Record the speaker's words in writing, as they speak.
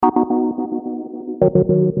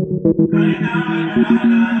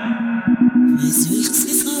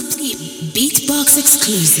Beatbox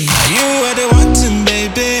exclusive. You are the one thing,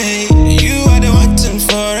 baby. You are the one thing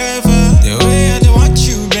forever. The way I do want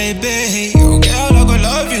you, baby. Oh girl, I go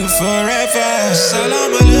love you forever.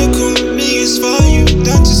 Salam alaikum, me is for you.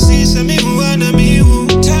 Don't you see, say me who and me who.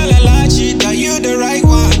 Tell a lie, that you the right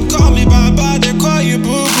one. Call me Baba, they call you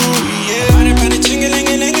Boo Boo. Yeah, money, money,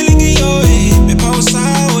 ching-a-ling-a-ling-a-ling, yo, eh. Me pause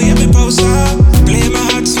out, oh yeah, me pause out. Play my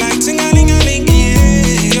hearts like ting-a-ling-a-ling,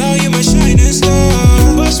 yeah. Girl, you my shining star.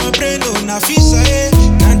 Bust my brain, oh Nafisa, eh.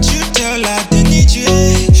 Can't you tell her they need you,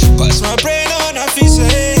 eh? Bust my brain, oh Nafisa,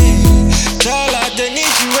 eh. Tell her they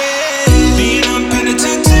need you, eh. Being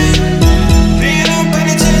unpenitent, being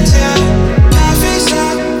unpenitent, yeah. Nafisa,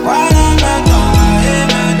 why not me do I,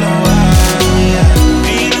 me do I?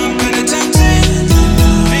 Being unpenitent,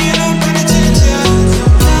 being unpenitent, yeah.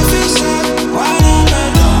 Nafisa, why not me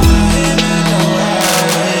do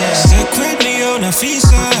I? Stick with me, oh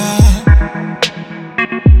Nafisa.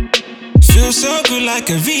 Feel so good like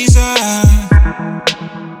a visa.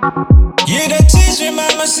 You the teach me,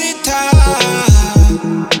 mamacita.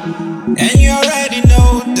 And